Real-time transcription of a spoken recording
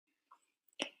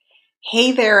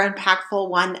Hey there, Impactful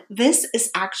One. This is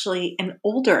actually an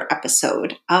older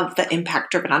episode of the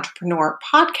Impact Driven Entrepreneur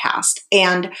podcast.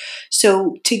 And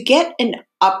so to get an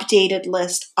updated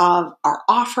list of our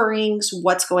offerings,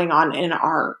 what's going on in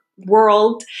our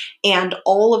world, and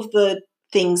all of the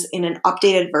things in an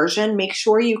updated version, make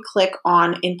sure you click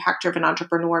on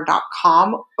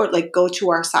impactdrivenentrepreneur.com or go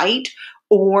to our site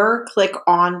or click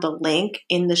on the link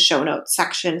in the show notes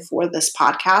section for this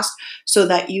podcast so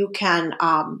that you can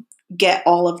get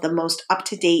all of the most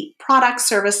up-to-date products,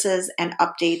 services, and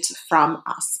updates from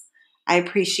us. I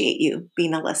appreciate you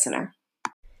being a listener.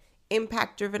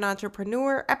 Impact Driven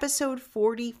Entrepreneur, episode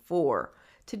 44.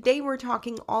 Today we're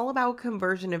talking all about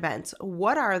conversion events.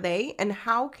 What are they and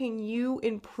how can you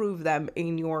improve them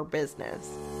in your business?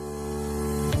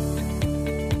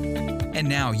 And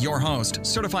now your host,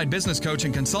 certified business coach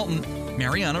and consultant,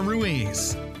 Mariana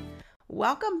Ruiz.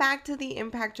 Welcome back to the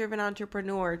Impact Driven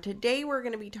Entrepreneur. Today we're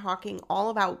going to be talking all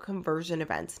about conversion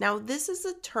events. Now, this is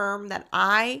a term that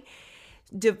I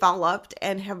developed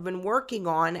and have been working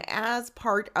on as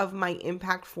part of my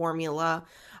Impact Formula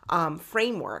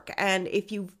framework. And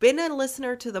if you've been a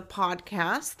listener to the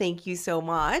podcast, thank you so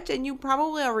much. And you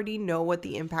probably already know what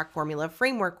the Impact Formula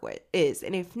framework is.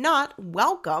 And if not,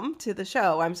 welcome to the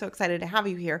show. I'm so excited to have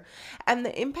you here. And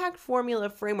the Impact Formula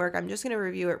framework, I'm just going to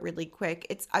review it really quick.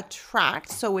 It's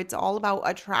attract. So it's all about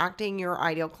attracting your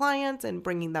ideal clients and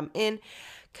bringing them in.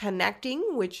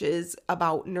 Connecting, which is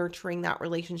about nurturing that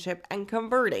relationship, and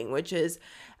converting, which is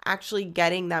actually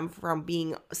getting them from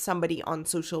being somebody on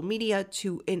social media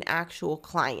to an actual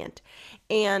client.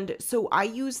 And so I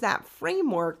use that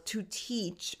framework to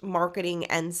teach marketing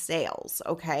and sales,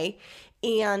 okay?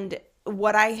 And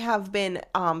what I have been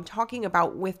talking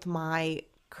about with my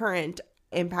current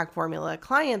Impact Formula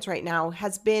clients right now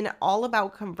has been all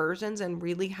about conversions and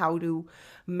really how to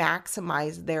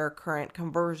maximize their current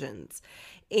conversions.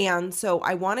 And so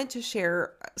I wanted to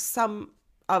share some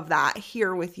of that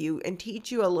here with you and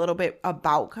teach you a little bit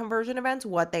about conversion events,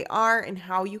 what they are, and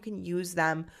how you can use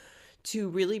them to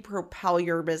really propel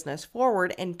your business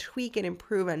forward and tweak and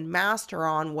improve and master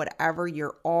on whatever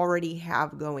you already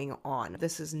have going on.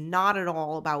 This is not at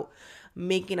all about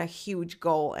making a huge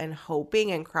goal and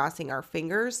hoping and crossing our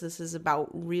fingers. This is about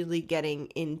really getting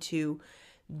into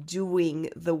doing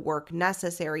the work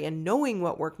necessary and knowing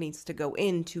what work needs to go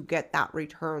in to get that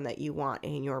return that you want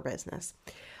in your business.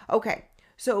 Okay,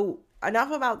 so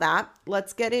enough about that.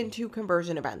 Let's get into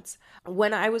conversion events.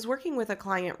 When I was working with a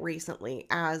client recently,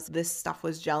 as this stuff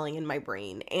was gelling in my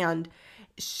brain, and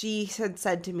she had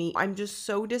said to me, I'm just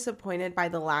so disappointed by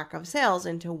the lack of sales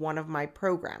into one of my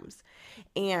programs.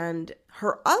 And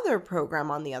her other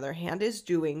program, on the other hand, is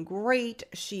doing great.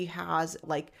 She has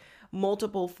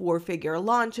multiple 4-figure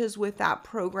launches with that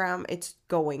program. It's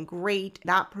going great.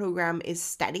 That program is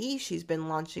steady. She's been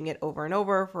launching it over and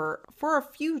over for a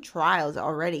few trials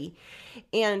already.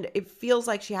 And it feels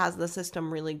like she has the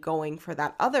system really going for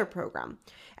that other program.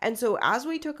 And so as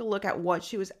we took a look at what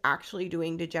she was actually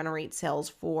doing to generate sales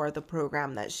for the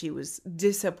program that she was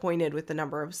disappointed with the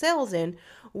number of sales in,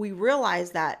 we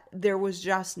realized that there was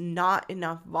just not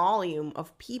enough volume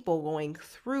of people going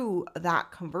through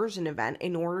that conversion event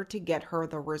in order to get her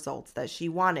the results that she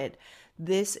wanted.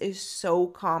 This is so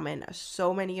common.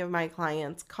 So many of my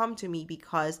clients come to me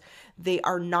because they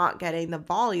are not getting the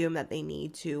volume that they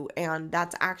need to. And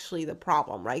that's actually the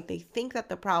problem, right? They think that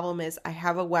the problem is I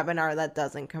have a webinar that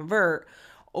doesn't convert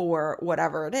or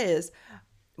whatever it is.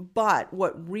 But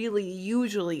what really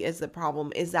usually is the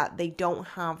problem is that they don't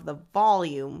have the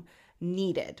volume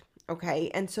needed. Okay.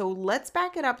 And so let's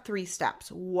back it up 3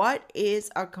 steps. What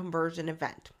is a conversion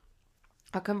event?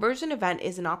 A conversion event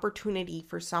is an opportunity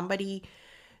for somebody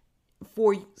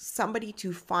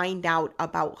to find out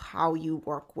about how you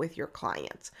work with your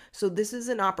clients. So this is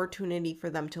an opportunity for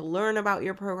them to learn about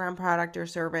your program, product, or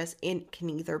service. It can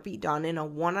either be done in a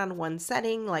one-on-one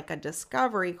setting, like a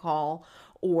discovery call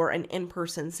or an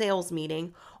in-person sales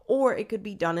meeting, or it could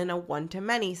be done in a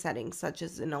one-to-many setting, such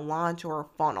as in a launch or a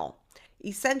funnel.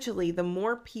 Essentially, the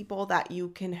more people that you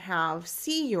can have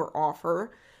see your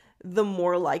offer, the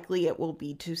more likely it will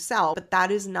be to sell. But that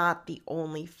is not the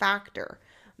only factor.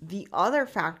 The other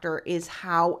factor is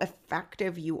how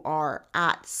effective you are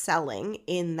at selling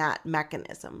in that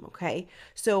mechanism, okay?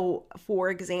 So, for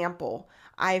example,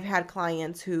 I've had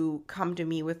clients who come to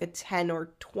me with a 10 or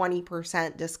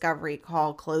 20% discovery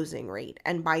call closing rate.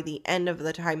 And by the end of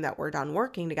the time that we're done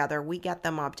working together, we get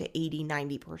them up to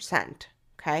 80-90%,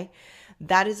 okay?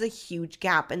 That is a huge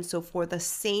gap. And so for the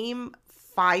same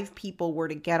 5 people were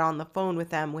to get on the phone with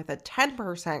them with a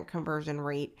 10% conversion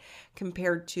rate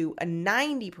compared to a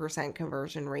 90%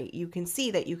 conversion rate, you can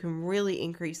see that you can really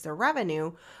increase their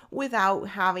revenue without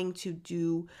having to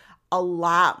do a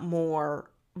lot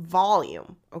more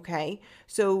volume, okay?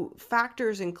 So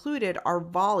factors included are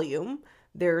volume.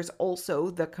 There's also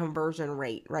the conversion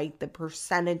rate, right? The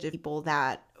percentage of people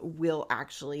that will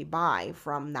actually buy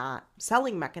from that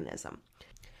selling mechanism.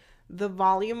 The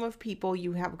volume of people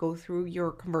you have go through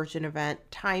your conversion event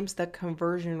times the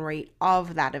conversion rate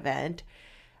of that event,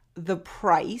 the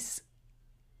price,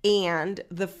 and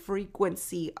the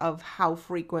frequency of how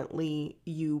frequently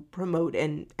you promote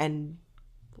and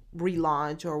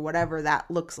relaunch or whatever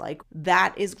that looks like.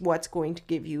 That is what's going to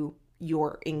give you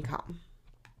your income.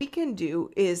 What we can do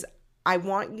is I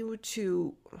want you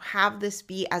to have this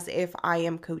be as if I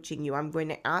am coaching you. I'm going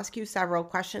to ask you several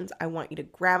questions. I want you to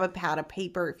grab a pad of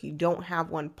paper. If you don't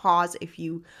have one, pause. If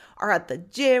you are at the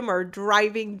gym or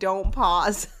driving, don't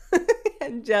pause.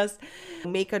 And just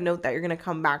make a note that you're going to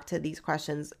come back to these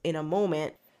questions in a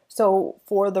moment. So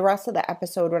for the rest of the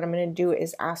episode, what I'm going to do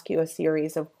is ask you a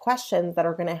series of questions that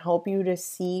are going to help you to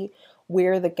see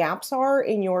where the gaps are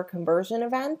in your conversion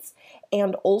events.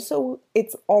 And also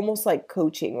it's almost like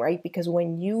coaching, right? Because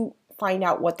when you find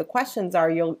out what the questions are,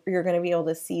 you're going to be able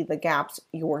to see the gaps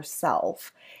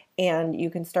yourself, and you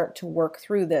can start to work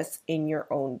through this in your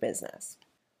own business.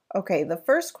 Okay, the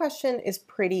first question is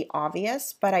pretty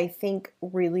obvious, but I think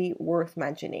really worth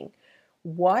mentioning.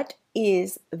 What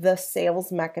is the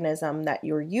sales mechanism that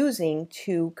you're using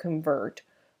to convert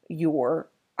your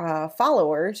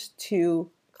followers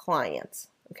to clients?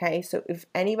 Okay, so if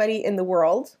anybody in the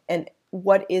world, and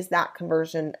what is that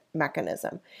conversion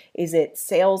mechanism? Is it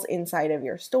sales inside of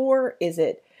your store? Is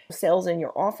it sales in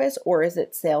your office, or is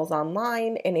it sales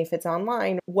online? And if it's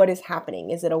online, what is happening?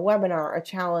 Is it a webinar, a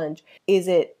challenge? Is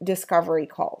it discovery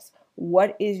calls?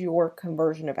 What is your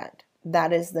conversion event?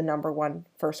 That is the number one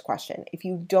first question. If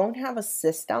you don't have a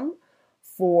system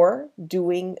for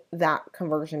doing that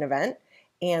conversion event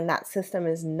and that system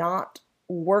is not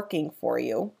working for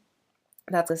you,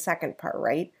 that's the second part,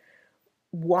 right?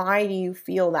 Why do you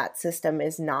feel that system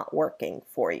is not working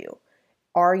for you?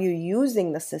 Are you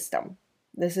using the system?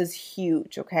 This is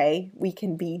huge, okay? We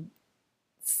can be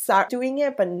doing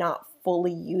it, but not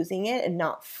fully using it and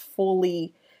not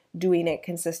fully doing it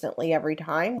consistently every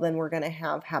time. Then we're going to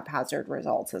have haphazard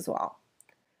results as well.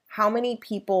 How many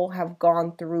people have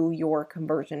gone through your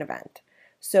conversion event?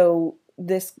 So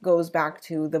this goes back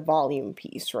to the volume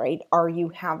piece, right? Are you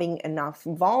having enough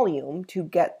volume to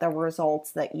get the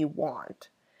results that you want?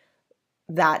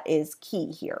 That is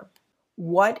key here.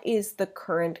 What is the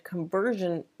current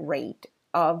conversion rate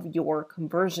of your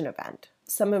conversion event?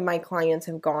 Some of my clients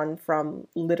have gone from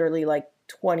literally like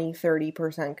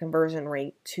 20-30% conversion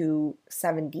rate to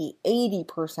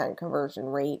 70-80% conversion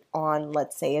rate on,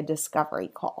 let's say, a discovery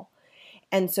call.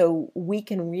 And so we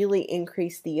can really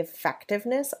increase the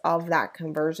effectiveness of that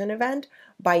conversion event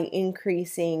by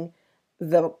increasing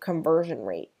the conversion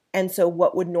rate. And so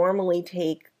what would normally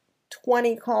take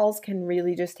 20 calls can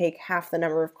really just take half the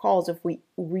number of calls if we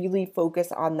really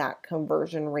focus on that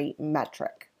conversion rate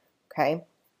metric, okay?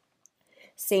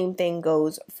 Same thing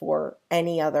goes for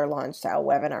any other launch style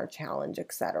webinar, challenge,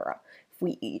 etc. If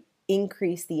we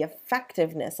increase the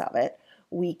effectiveness of it,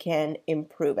 we can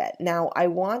improve it. Now, I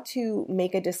want to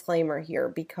make a disclaimer here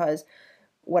because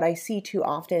what I see too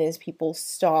often is people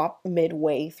stop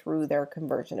midway through their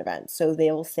conversion event. So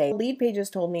they'll say, Lead Pages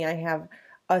told me I have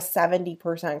a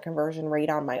 70% conversion rate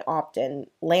on my opt-in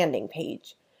landing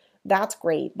page. That's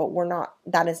great, but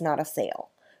that is not a sale.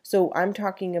 So I'm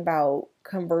talking about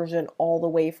conversion all the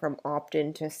way from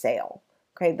opt-in to sale.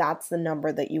 Okay, that's the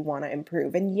number that you want to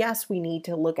improve. And yes, we need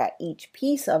to look at each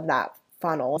piece of that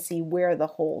funnel, see where the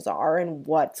holes are and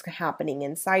what's happening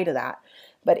inside of that.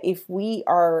 But if we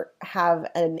have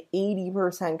an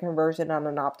 80% conversion on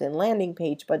an opt-in landing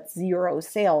page, but 0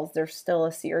 sales, there's still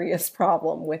a serious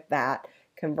problem with that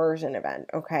conversion event,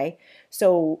 okay?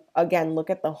 So again, look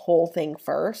at the whole thing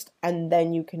first, and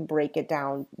then you can break it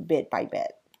down bit by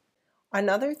bit.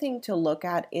 Another thing to look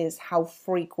at is how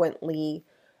frequently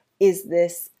is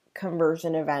this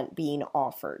conversion event being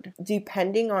offered.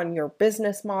 Depending on your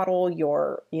business model,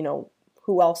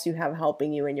 who else you have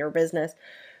helping you in your business,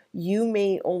 you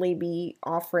may only be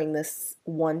offering this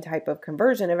one type of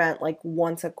conversion event like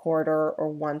once a quarter or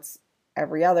once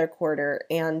every other quarter.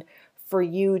 And for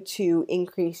you to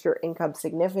increase your income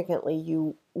significantly,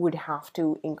 you would have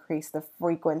to increase the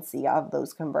frequency of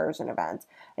those conversion events.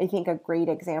 I think a great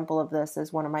example of this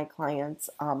is one of my clients,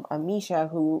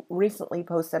 Amisha, who recently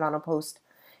posted on a post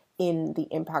in the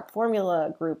Impact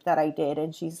Formula group that I did.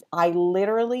 And I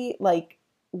literally like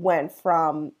went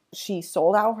from, she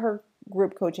sold out her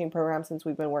group coaching program since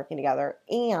we've been working together,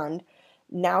 and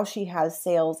now she has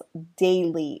sales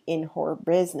daily in her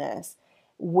business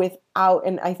without,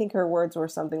 and I think her words were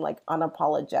something like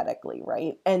unapologetically,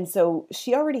 right? And so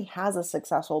she already has a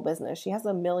successful business. She has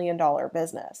 $1 million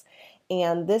business.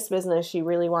 And this business, she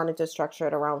really wanted to structure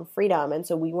it around freedom. And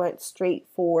so we went straight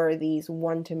for these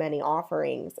one-to-many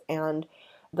offerings and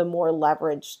the more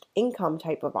leveraged income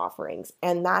type of offerings.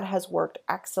 And that has worked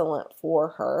excellent for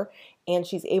her. And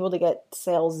she's able to get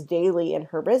sales daily in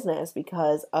her business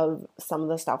because of some of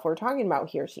the stuff we're talking about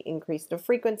here. She increased the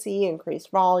frequency,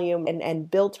 increased volume,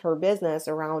 and built her business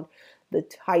around the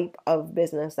type of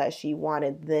business that she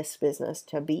wanted this business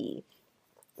to be,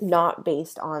 not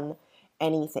based on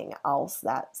anything else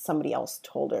that somebody else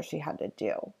told her she had to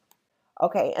do.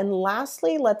 Okay, and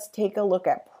lastly, let's take a look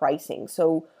at pricing.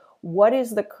 So what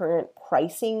is the current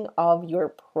pricing of your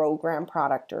program,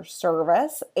 product, or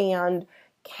service? And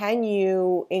can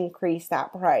you increase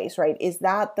that price, right? Is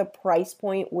that the price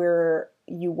point where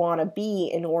you want to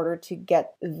be in order to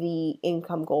get the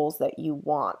income goals that you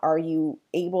want? Are you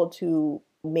able to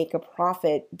make a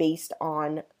profit based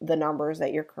on the numbers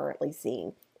that you're currently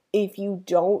seeing? If you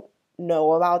don't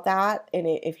know about that, and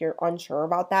if you're unsure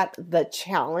about that, the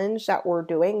challenge that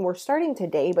we're starting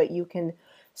today, but you can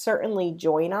certainly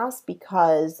join us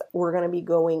because we're going to be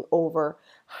going over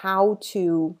how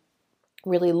to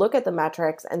really look at the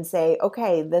metrics and say,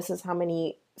 okay, this is how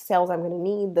many sales I'm going to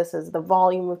need. This is the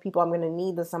volume of people I'm going to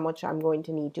need. This is how much I'm going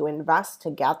to need to invest to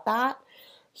get that.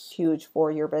 Huge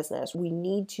for your business. We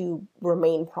need to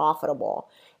remain profitable.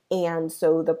 And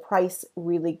so the price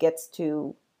really gets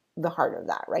to the heart of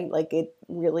that, right? Like it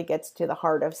really gets to the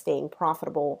heart of staying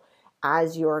profitable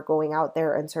as you're going out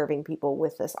there and serving people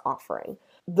with this offering.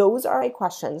 Those are my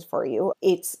questions for you.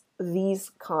 It's these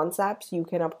concepts you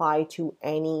can apply to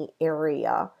any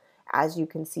area, as you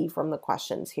can see from the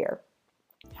questions here.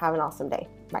 Have an awesome day.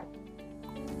 Bye.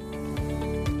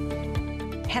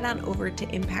 Head on over to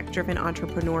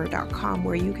impactdrivenentrepreneur.com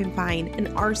where you can find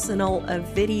an arsenal of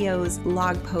videos,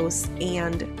 blog posts,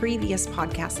 and previous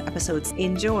podcast episodes.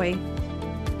 Enjoy.